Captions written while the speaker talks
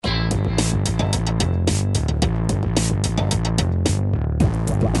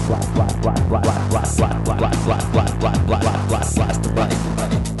Blast the right. Blast the right.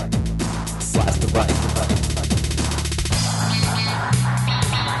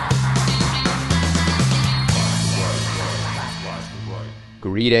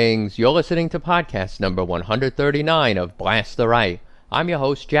 Greetings. You're listening to podcast number 139 of Blast the Right. I'm your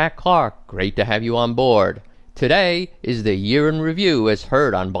host, Jack Clark. Great to have you on board. Today is the year in review as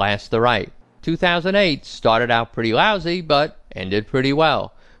heard on Blast the Right. 2008 started out pretty lousy, but ended pretty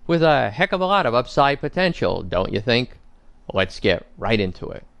well, with a heck of a lot of upside potential, don't you think? Let's get right into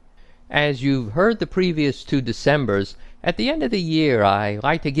it. As you've heard the previous two Decembers, at the end of the year I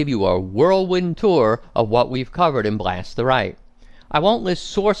like to give you a whirlwind tour of what we've covered in Blast the Right. I won't list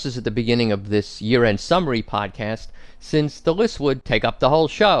sources at the beginning of this year-end summary podcast, since the list would take up the whole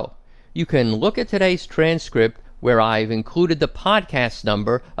show. You can look at today's transcript where I've included the podcast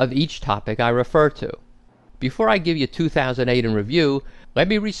number of each topic I refer to. Before I give you 2008 in review, let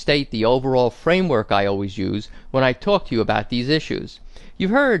me restate the overall framework I always use when I talk to you about these issues.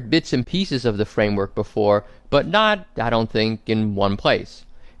 You've heard bits and pieces of the framework before, but not, I don't think, in one place.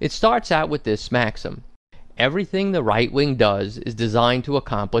 It starts out with this maxim. Everything the right wing does is designed to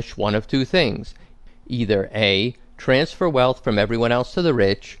accomplish one of two things. Either A, transfer wealth from everyone else to the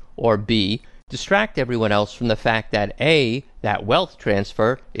rich, or B, distract everyone else from the fact that A, that wealth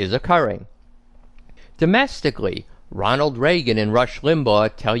transfer, is occurring. Domestically, Ronald Reagan and Rush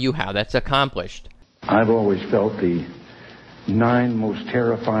Limbaugh tell you how that's accomplished. I've always felt the 9 most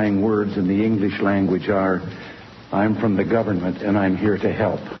terrifying words in the English language are, I'm from the government and I'm here to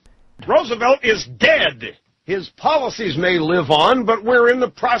help. Roosevelt is dead. His policies may live on, but we're in the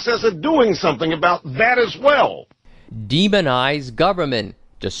process of doing something about that as well. Demonize government.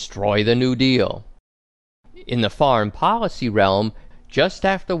 Destroy the New Deal. In the foreign policy realm, just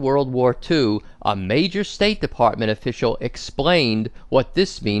after World War II, a major State Department official explained what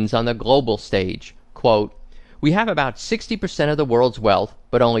this means on the global stage. Quote, we have about 60% of the world's wealth,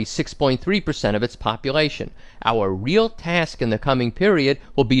 but only 6.3% of its population. Our real task in the coming period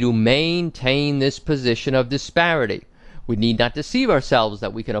will be to maintain this position of disparity. We need not deceive ourselves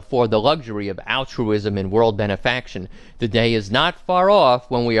that we can afford the luxury of altruism and world benefaction. The day is not far off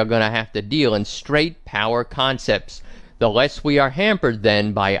when we are going to have to deal in straight power concepts. The less we are hampered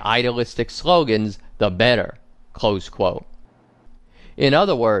then by idealistic slogans, the better. Close quote. In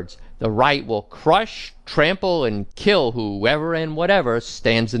other words, the right will crush, trample, and kill whoever and whatever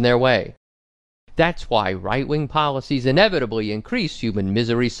stands in their way. That's why right-wing policies inevitably increase human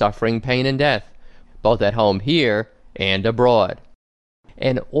misery, suffering, pain, and death, both at home here and abroad.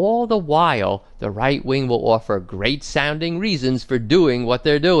 And all the while, the right wing will offer great-sounding reasons for doing what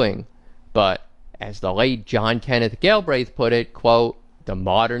they're doing. But, as the late John Kenneth Galbraith put it, quote, the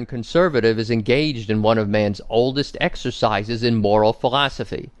modern conservative is engaged in one of man's oldest exercises in moral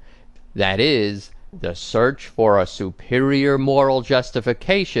philosophy. That is, the search for a superior moral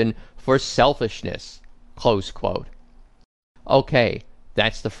justification for selfishness. Close quote. Okay,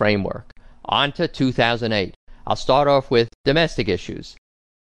 that's the framework. On to 2008. I'll start off with domestic issues.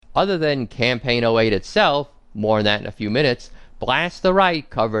 Other than Campaign 08 itself, more on that in a few minutes, Blast the Right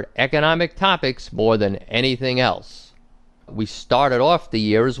covered economic topics more than anything else. We started off the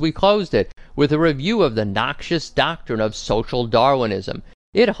year as we closed it, with a review of the noxious doctrine of social Darwinism.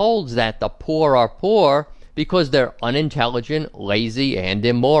 It holds that the poor are poor because they're unintelligent, lazy, and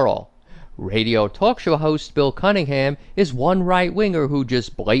immoral. Radio talk show host Bill Cunningham is one right-winger who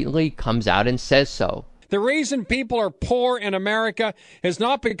just blatantly comes out and says so. The reason people are poor in America is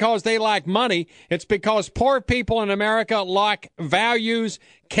not because they lack money. It's because poor people in America lack values,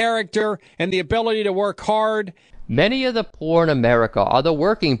 character, and the ability to work hard. Many of the poor in America are the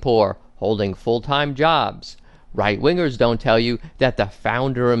working poor, holding full-time jobs. Right-wingers don't tell you that the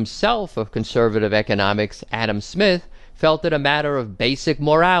founder himself of conservative economics, Adam Smith, felt it a matter of basic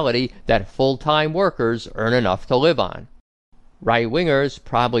morality that full-time workers earn enough to live on. Right-wingers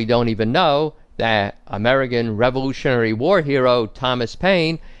probably don't even know that American Revolutionary War hero Thomas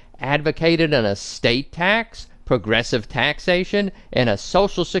Paine advocated an estate tax, progressive taxation, and a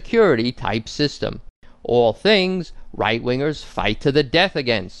Social Security type system. All things right-wingers fight to the death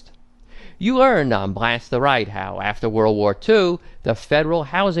against. You learned on Blast the Right how, after World War II, the Federal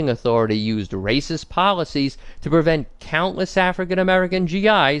Housing Authority used racist policies to prevent countless African-American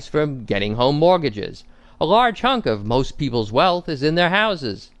GIs from getting home mortgages. A large chunk of most people's wealth is in their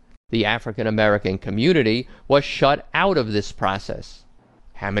houses. The African-American community was shut out of this process.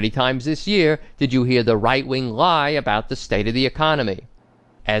 How many times this year did you hear the right-wing lie about the state of the economy?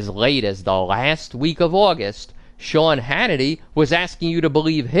 As late as the last week of August, Sean Hannity was asking you to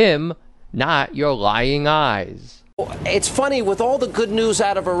believe him, not your lying eyes. It's funny, with all the good news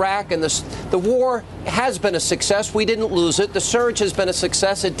out of Iraq, and the war has been a success. We didn't lose it. The surge has been a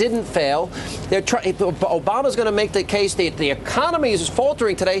success. It didn't fail. Obama's going to make the case that the economy is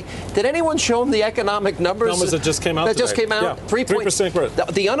faltering today. Did anyone show him the economic numbers? Numbers that just came out That today. just came out? Yeah. 3%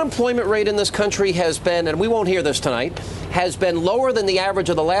 growth. The unemployment rate in this country has been, and we won't hear this tonight, has been lower than the average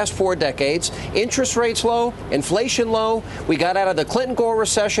of the last 4 decades. Interest rates low, inflation low. We got out of the Clinton-Gore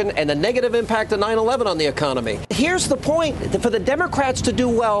recession and the negative impact of 9/11 on the economy. Here's the point. For the Democrats to do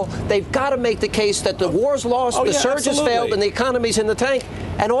well, they've got to make the case that the war's lost, the surge has failed, and the economy's in the tank.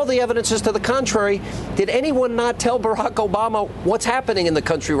 And all the evidence is to the contrary. Did anyone not tell Barack Obama what's happening in the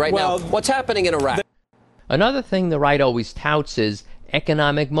country right now? What's happening in Iraq? Another thing the right always touts is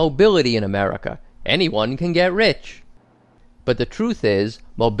economic mobility in America. Anyone can get rich. But the truth is,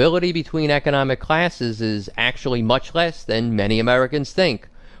 mobility between economic classes is actually much less than many Americans think.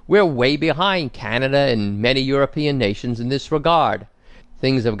 We're way behind Canada and many European nations in this regard.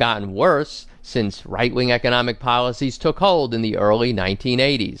 Things have gotten worse since right-wing economic policies took hold in the early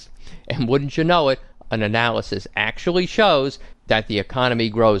 1980s. And wouldn't you know it, an analysis actually shows that the economy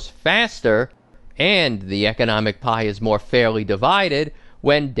grows faster and the economic pie is more fairly divided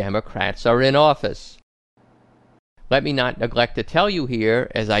when Democrats are in office. Let me not neglect to tell you here,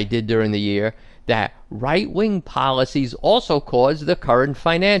 as I did during the year, that right-wing policies also caused the current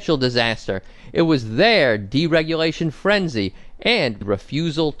financial disaster. It was their deregulation frenzy and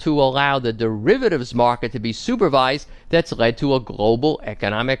refusal to allow the derivatives market to be supervised that's led to a global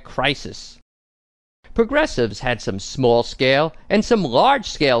economic crisis. Progressives had some small-scale and some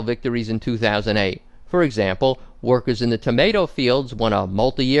large-scale victories in 2008. For example, workers in the tomato fields won a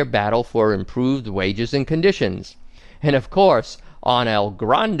multi-year battle for improved wages and conditions. And of course, on El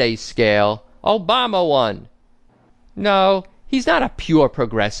Grande scale, Obama won. No, he's not a pure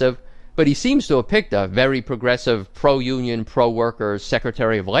progressive, but he seems to have picked a very progressive pro-union, pro-worker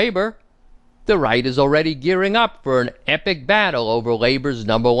Secretary of Labor. The right is already gearing up for an epic battle over Labor's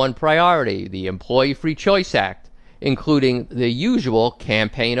 #1 priority, the Employee Free Choice Act, including the usual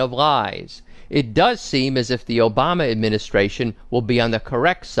campaign of lies. It does seem as if the Obama administration will be on the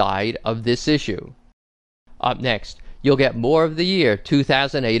correct side of this issue. Up next, you'll get more of the year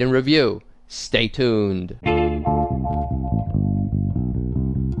 2008 in review. Stay tuned.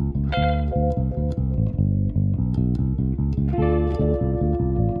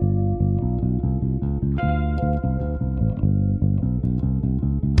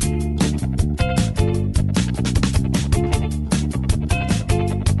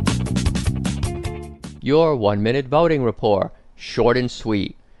 Your 1-minute voting report, short and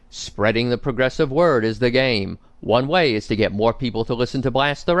sweet. Spreading the progressive word is the game. One way is to get more people to listen to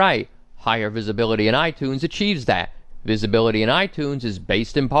Blast the Right. Higher visibility in iTunes achieves that. Visibility in iTunes is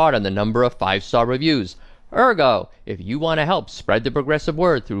based in part on the number of 5-star reviews. Ergo, if you want to help spread the progressive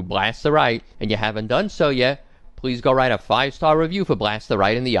word through Blast the Right, and you haven't done so yet, please go write a 5-star review for Blast the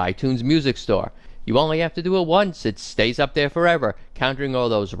Right in the iTunes Music Store. You only have to do it once. It stays up there forever, countering all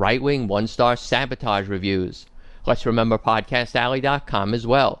those right-wing 1-star sabotage reviews. Let's remember PodcastAlley.com as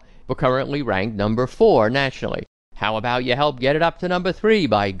well. We're currently ranked number 4 nationally. How about you help get it up to number 3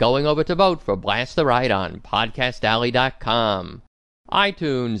 by going over to vote for Blast the Right on PodcastAlley.com.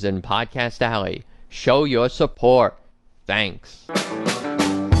 iTunes and Podcast Alley. Show your support. Thanks.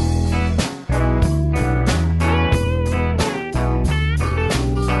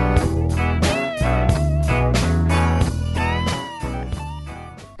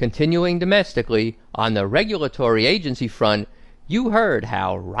 Continuing domestically, on the regulatory agency front, you heard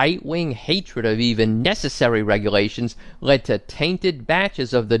how right-wing hatred of even necessary regulations led to tainted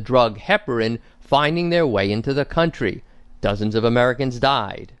batches of the drug heparin finding their way into the country. Dozens of Americans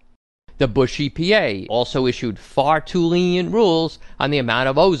died. The Bush EPA also issued far too lenient rules on the amount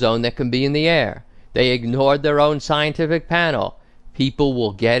of ozone that can be in the air. They ignored their own scientific panel. People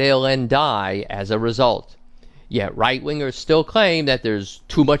will get ill and die as a result. Yet right-wingers still claim that there's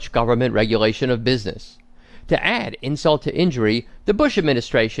too much government regulation of business. To add insult to injury, the Bush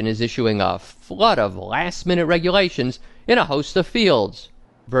administration is issuing a flood of last-minute regulations in a host of fields,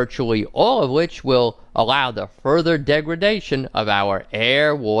 virtually all of which will allow the further degradation of our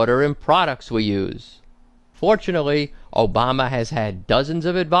air, water, and products we use. Fortunately, Obama has had dozens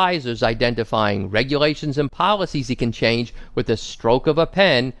of advisors identifying regulations and policies he can change with the stroke of a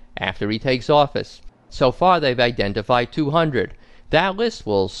pen after he takes office. So far, they've identified 200. That list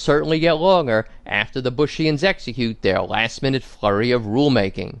will certainly get longer after the Bushians execute their last-minute flurry of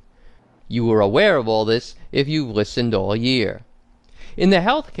rulemaking. You were aware of all this if you've listened all year. In the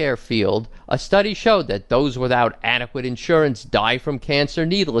healthcare field, a study showed that those without adequate insurance die from cancer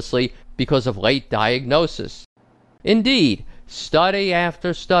needlessly because of late diagnosis. Indeed, study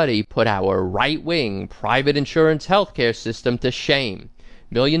after study put our right-wing private insurance healthcare system to shame.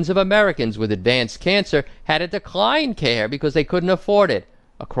 Millions of Americans with advanced cancer had to decline care because they couldn't afford it.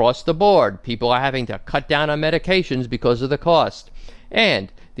 Across the board, people are having to cut down on medications because of the cost.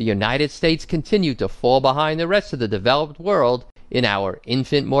 And the United States continued to fall behind the rest of the developed world in our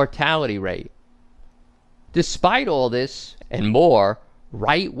infant mortality rate. Despite all this and more,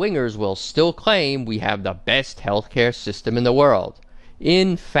 right-wingers will still claim we have the best healthcare system in the world.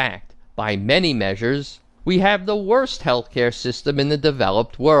 In fact, by many measures, we have the worst healthcare system in the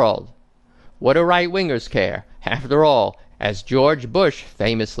developed world. What do right-wingers care? After all, as George Bush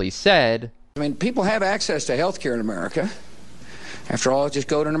famously said, I mean, people have access to healthcare in America. After all, just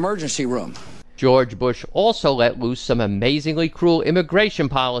go to an emergency room. George Bush also let loose some amazingly cruel immigration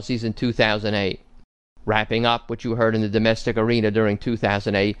policies in 2008. Wrapping up what you heard in the domestic arena during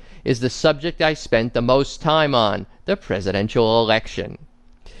 2008 is the subject I spent the most time on, the presidential election.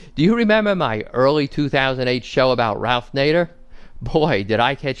 Do you remember my early 2008 show about Ralph Nader? Boy, did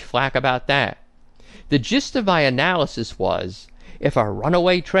I catch flack about that. The gist of my analysis was, if a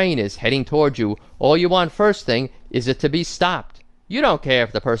runaway train is heading towards you, all you want first thing is it to be stopped. You don't care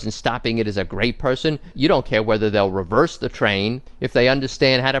if the person stopping it is a great person. You don't care whether they'll reverse the train, if they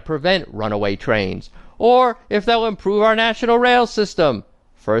understand how to prevent runaway trains, or if they'll improve our national rail system.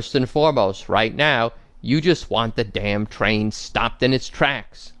 First and foremost, right now, you just want the damn train stopped in its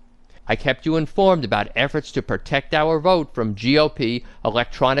tracks. I kept you informed about efforts to protect our vote from GOP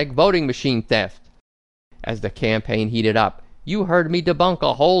electronic voting machine theft. As the campaign heated up, you heard me debunk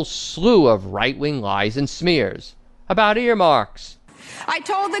a whole slew of right-wing lies and smears about earmarks. I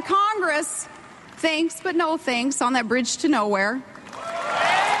told the Congress, thanks but no thanks on that bridge to nowhere.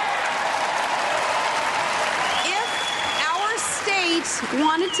 If our state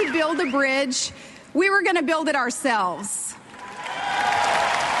wanted to build a bridge, we were going to build it ourselves.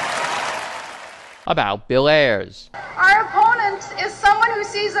 About Bill Ayers. Our opponent is someone who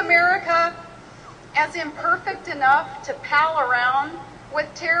sees America as imperfect enough to pal around with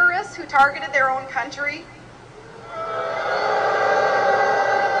terrorists who targeted their own country.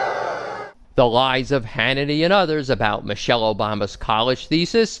 The lies of Hannity and others about Michelle Obama's college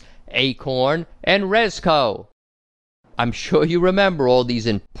thesis, Acorn, and Resco. I'm sure you remember all these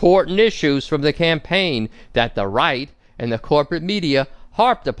important issues from the campaign that the right and the corporate media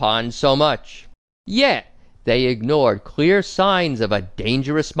harped upon so much. Yet, they ignored clear signs of a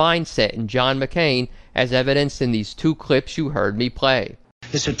dangerous mindset in John McCain, as evidenced in these two clips you heard me play.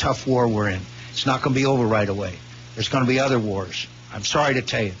 It's a tough war we're in. It's not going to be over right away. There's going to be other wars. I'm sorry to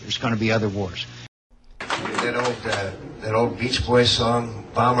tell you, there's going to be other wars. That old Beach Boys song,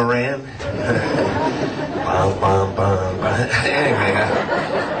 Bomberan? Bom, bom, bom, bom. Anyway.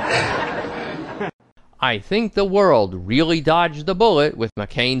 I think the world really dodged the bullet with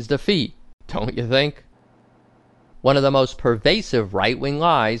McCain's defeat, don't you think? One of the most pervasive right-wing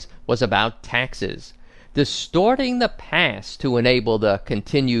lies was about taxes, distorting the past to enable the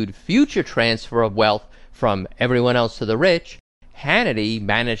continued future transfer of wealth from everyone else to the rich. Hannity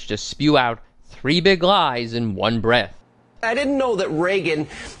managed to spew out 3 big lies in one breath. I didn't know that Reagan,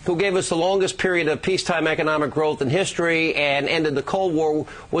 who gave us the longest period of peacetime economic growth in history and ended the Cold War,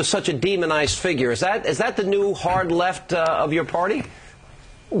 was such a demonized figure. Is that the new hard left of your party?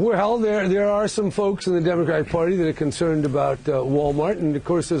 Well, there are some folks in the Democratic Party that are concerned about Walmart, and of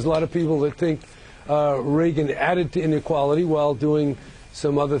course there's a lot of people that think Reagan added to inequality while doing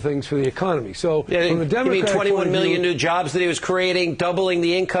some other things for the economy. So from the Democratic you mean 21 point of million view, new jobs that he was creating, doubling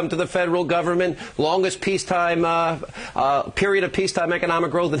the income to the federal government, longest peacetime period of peacetime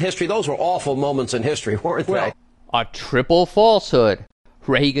economic growth in history? Those were awful moments in history, weren't they? A triple falsehood.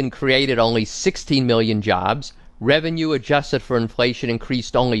 Reagan created only 16 million jobs. Revenue adjusted for inflation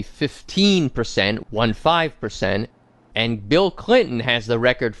increased only 15%, 15%, and Bill Clinton has the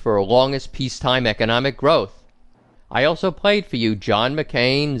record for longest peacetime economic growth. I also played for you John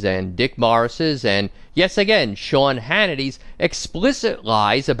McCain's and Dick Morris's and, yes again, Sean Hannity's explicit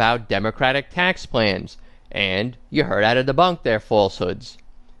lies about Democratic tax plans, and you heard how to debunk their falsehoods.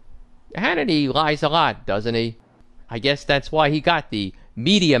 Hannity lies a lot, doesn't he? I guess that's why he got the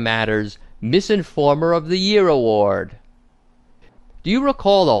Media Matters Misinformer of the Year award. Do you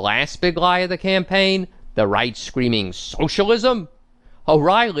recall the last big lie of the campaign? The right screaming socialism?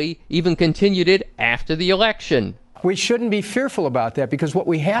 O'Reilly even continued it after the election. We shouldn't be fearful about that, because what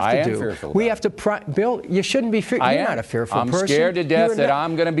we have to do, we have to, Bill, you shouldn't be fearful. You're not a fearful person. I'm scared to death that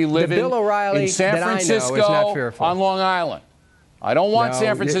I'm going to be living in San Francisco on Long Island. I don't want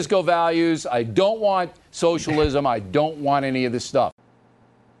San Francisco values. I don't want socialism. I don't want any of this stuff.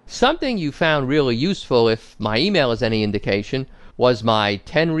 Something you found really useful, if my email is any indication, was my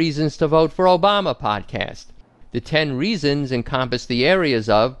 10 Reasons to Vote for Obama podcast. The 10 reasons encompass the areas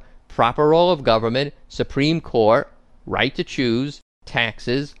of proper role of government, Supreme Court, right to choose,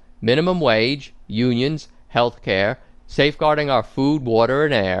 taxes, minimum wage, unions, health care, safeguarding our food, water,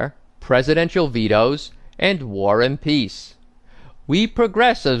 and air, presidential vetoes, and war and peace. We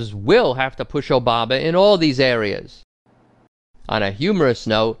progressives will have to push Obama in all these areas. On a humorous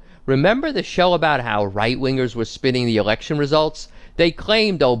note, remember the show about how right-wingers were spinning the election results? They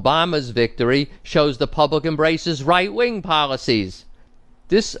claimed Obama's victory shows the public embraces right-wing policies.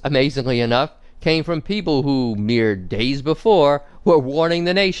 This, amazingly enough, came from people who, mere days before, were warning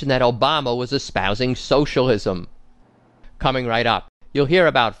the nation that Obama was espousing socialism. Coming right up, you'll hear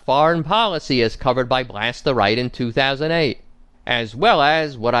about foreign policy as covered by Blast the Right in 2008, as well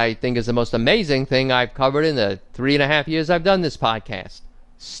as what I think is the most amazing thing I've covered in the 3.5 years I've done this podcast.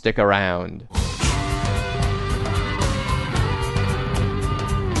 Stick around.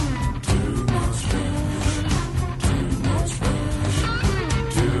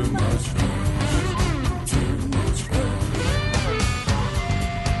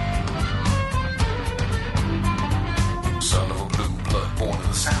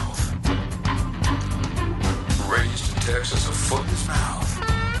 Texas a foot in his mouth.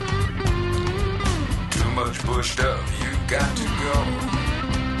 Too much bushed up, you got to go.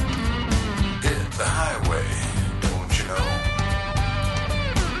 Hit the highway, don't you know?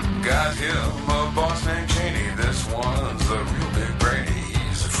 Got him a boss named Cheney. This one's a real big brainy.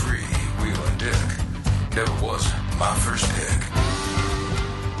 He's a free-wheeling dick. Never was my first pick.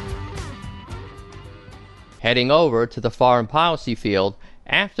 Heading over to the foreign policy field,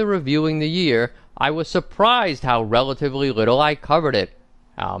 after reviewing the year, I was surprised how relatively little I covered it.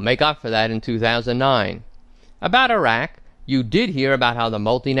 I'll make up for that in 2009. About Iraq, you did hear about how the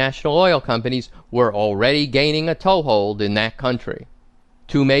multinational oil companies were already gaining a toehold in that country.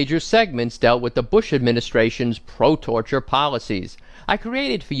 2 major segments dealt with the Bush administration's pro-torture policies. I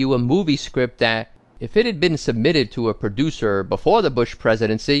created for you a movie script that, if it had been submitted to a producer before the Bush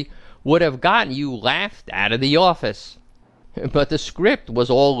presidency, would have gotten you laughed out of the office. But the script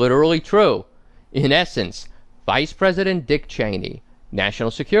was all literally true. In essence, Vice President Dick Cheney, National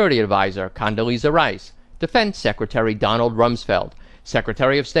Security Advisor Condoleezza Rice, Defense Secretary Donald Rumsfeld,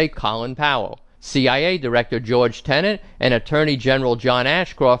 Secretary of State Colin Powell, CIA Director George Tenet, and Attorney General John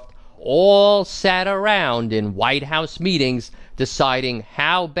Ashcroft all sat around in White House meetings deciding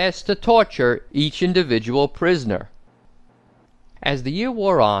how best to torture each individual prisoner. As the year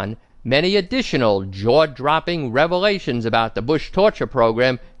wore on, many additional jaw-dropping revelations about the Bush torture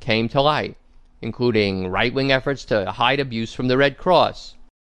program came to light, including right-wing efforts to hide abuse from the Red Cross.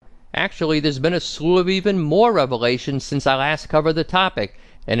 Actually, there's been a slew of even more revelations since I last covered the topic,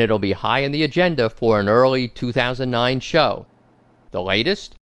 and it'll be high on the agenda for an early 2009 show. The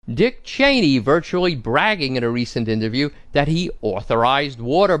latest? Dick Cheney virtually bragging in a recent interview that he authorized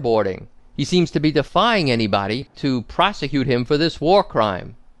waterboarding. He seems to be defying anybody to prosecute him for this war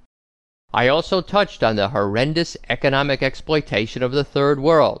crime. I also touched on the horrendous economic exploitation of the Third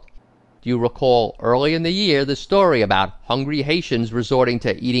World. Do you recall early in the year the story about hungry Haitians resorting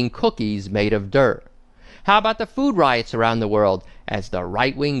to eating cookies made of dirt? How about the food riots around the world as the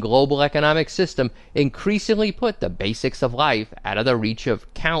right-wing global economic system increasingly put the basics of life out of the reach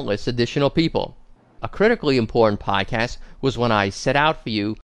of countless additional people? A critically important podcast was when I set out for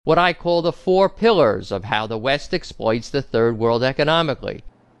you what I call the 4 pillars of how the West exploits the Third World economically.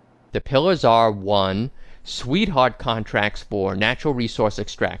 The pillars are 1. Sweetheart contracts for natural resource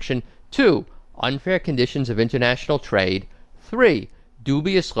extraction. 2. Unfair conditions of international trade. 3.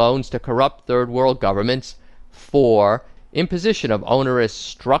 Dubious loans to corrupt Third World governments. 4. Imposition of onerous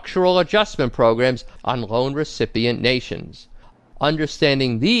structural adjustment programs on loan recipient nations.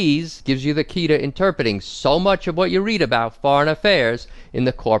 Understanding these gives you the key to interpreting so much of what you read about foreign affairs in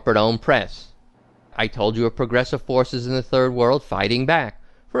the corporate-owned press. I told you of progressive forces in the Third World fighting back.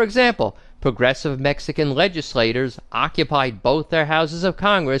 For example, progressive Mexican legislators occupied both their houses of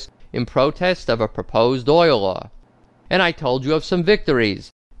Congress in protest of a proposed oil law. And I told you of some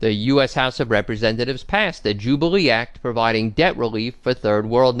victories. The U.S. House of Representatives passed the Jubilee Act providing debt relief for Third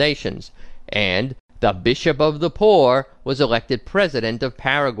World nations, and the Bishop of the Poor was elected president of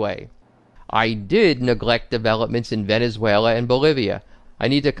Paraguay. I did neglect developments in Venezuela and Bolivia. I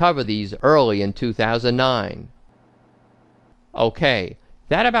need to cover these early in 2009. Okay,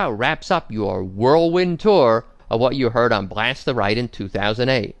 that about wraps up your whirlwind tour of what you heard on Blast the Right in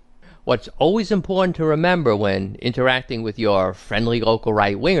 2008. What's always important to remember when interacting with your friendly local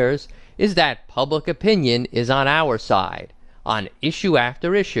right-wingers is that public opinion is on our side. on issue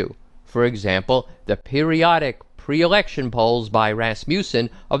after issue. For example, the periodic pre-election polls by Rasmussen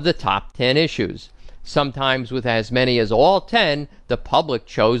of the top 10 issues. Sometimes with as many as all 10, the public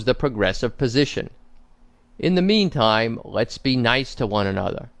chose the progressive position. In the meantime, let's be nice to one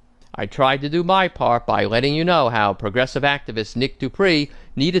another. I tried to do my part by letting you know how progressive activist Nick Dupree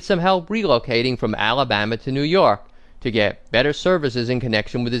needed some help relocating from Alabama to New York to get better services in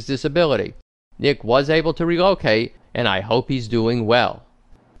connection with his disability. Nick was able to relocate, and I hope he's doing well.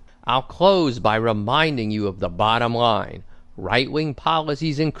 I'll close by reminding you of the bottom line. Right-wing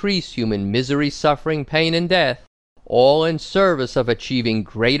policies increase human misery, suffering, pain, and death, all in service of achieving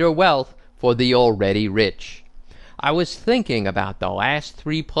greater wealth for the already rich. I was thinking about the last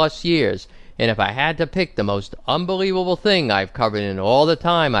 3+ years, and if I had to pick the most unbelievable thing I've covered in all the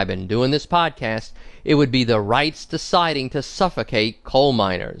time I've been doing this podcast, it would be the right's deciding to suffocate coal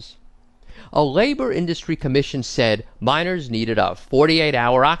miners. A labor industry commission said miners needed a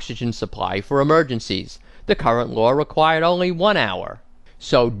 48-hour oxygen supply for emergencies. The current law required only 1 hour.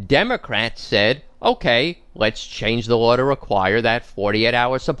 So Democrats said, okay, let's change the law to require that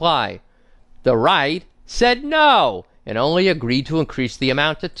 48-hour supply. The right said no, and only agreed to increase the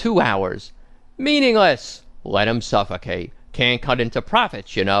amount to 2 hours. Meaningless. Let them suffocate. Can't cut into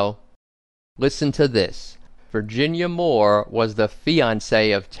profits, you know. Listen to this. Virginia Moore was the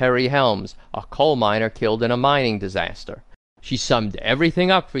fiancée of Terry Helms, a coal miner killed in a mining disaster. She summed everything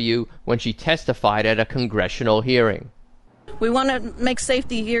up for you when she testified at a congressional hearing. We want to make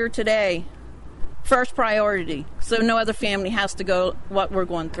safety here today first priority, so no other family has to go what we're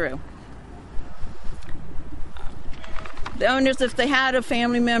going through. The owners, if they had a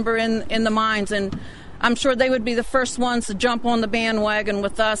family member in the mines, and I'm sure they would be the first ones to jump on the bandwagon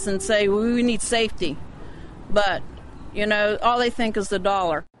with us and say, well, we need safety. But, you know, all they think is the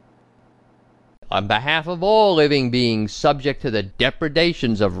dollar. On behalf of all living beings subject to the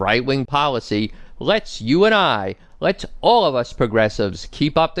depredations of right-wing policy, let's all of us progressives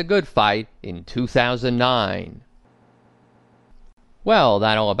keep up the good fight in 2009. Well,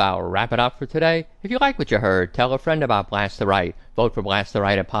 that'll about wrap it up for today. If you like what you heard, tell a friend about Blast the Right, vote for Blast the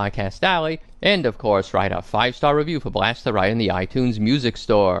Right at Podcast Alley, and of course write a 5-star review for Blast the Right in the iTunes Music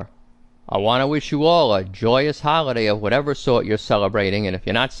Store. I want to wish you all a joyous holiday of whatever sort you're celebrating, and if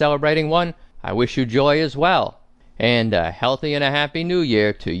you're not celebrating one, I wish you joy as well. And a healthy and a happy new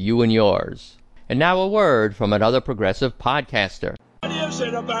year to you and yours. And now a word from another progressive podcaster. What is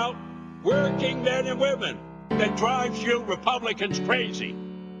it about working men and women that drives you Republicans crazy?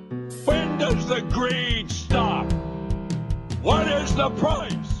 When does the greed stop? What is the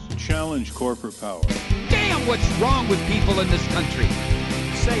price? Challenge corporate power. Damn, what's wrong with people in this country?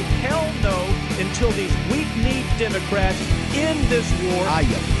 Say hell no until these weak-kneed Democrats end this war.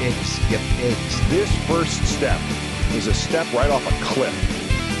 You pigs. This first step is a step right off a cliff.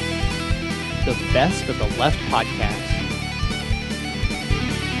 The Best of the Left podcast.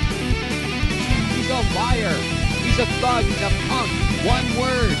 He's a liar. He's a thug. He's a punk. One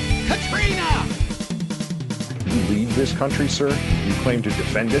word. Katrina! You lead this country, sir. You claim to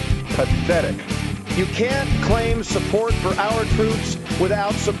defend it. Pathetic. You can't claim support for our troops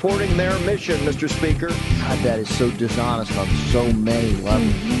without supporting their mission, Mr. Speaker. God, that is so dishonest on so many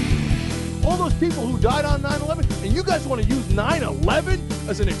levels. All those people who died on 9/11, and you guys want to use 9/11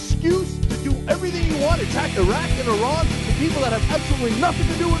 as an excuse to do everything you want, attack Iraq and Iran, the people that have absolutely nothing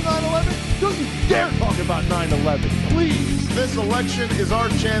to do with 9/11? Don't you dare talk about 9/11, please. This election is our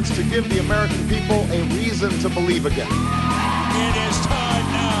chance to give the American people a reason to believe again. It is time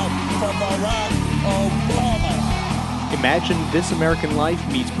now for Barack Obama. Imagine This American Life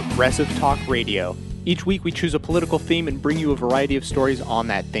meets Progressive Talk Radio. Each week we choose a political theme and bring you a variety of stories on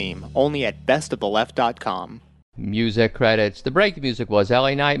that theme, only at bestoftheleft.com. Music credits. The break music was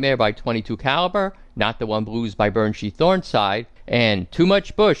LA Nightmare by 22 Caliber, Not the One Blues by Burnshee Thornside, and Too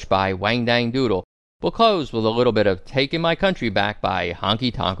Much Bush by Wang Dang Doodle. We'll close with a little bit of Taking My Country Back by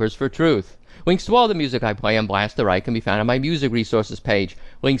Honky Tonkers for Truth. Links to all the music I play on Blast the Right can be found on my music resources page.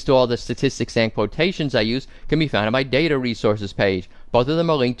 Links to all the statistics and quotations I use can be found on my data resources page. Both of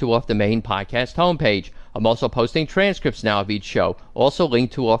them are linked to off the main podcast homepage. I'm also posting transcripts now of each show, also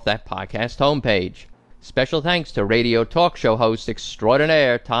linked to off that podcast homepage. Special thanks to radio talk show host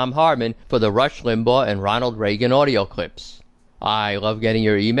extraordinaire Tom Harmon for the Rush Limbaugh and Ronald Reagan audio clips. I love getting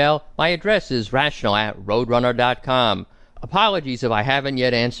your email. My address is rational@roadrunner.com. Apologies if I haven't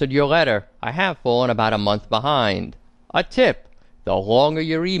yet answered your letter. I have fallen about a month behind. A tip: the longer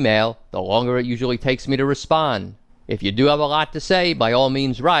your email, the longer it usually takes me to respond. If you do have a lot to say, by all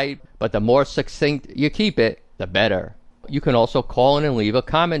means write, but the more succinct you keep it, the better. You can also call in and leave a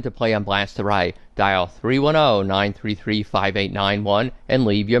comment to play on Blast the Right. dial 310-933-5891 and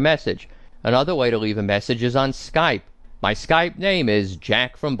leave your message. Another way to leave a message is on Skype. My Skype name is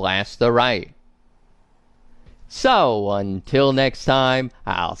Jack from Blast the Right. So, until next time,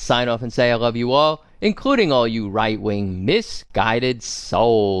 I'll sign off and say I love you all, including all you right-wing misguided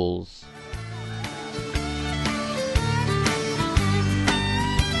souls.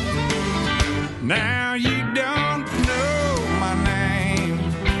 Now you don't know my name,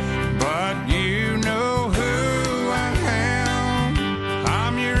 but you know who I am.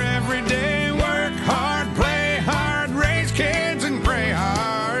 I'm your everyday work hard, play hard, raise kids and pray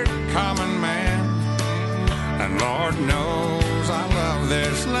hard common man. And Lord knows I love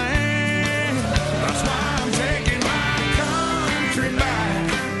this land. That's why I'm taking my country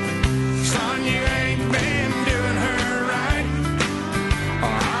back. Son, you ain't been doing her right.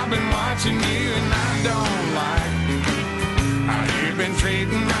 Oh, I've been watching you and I don't like how you've been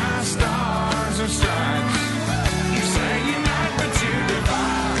treating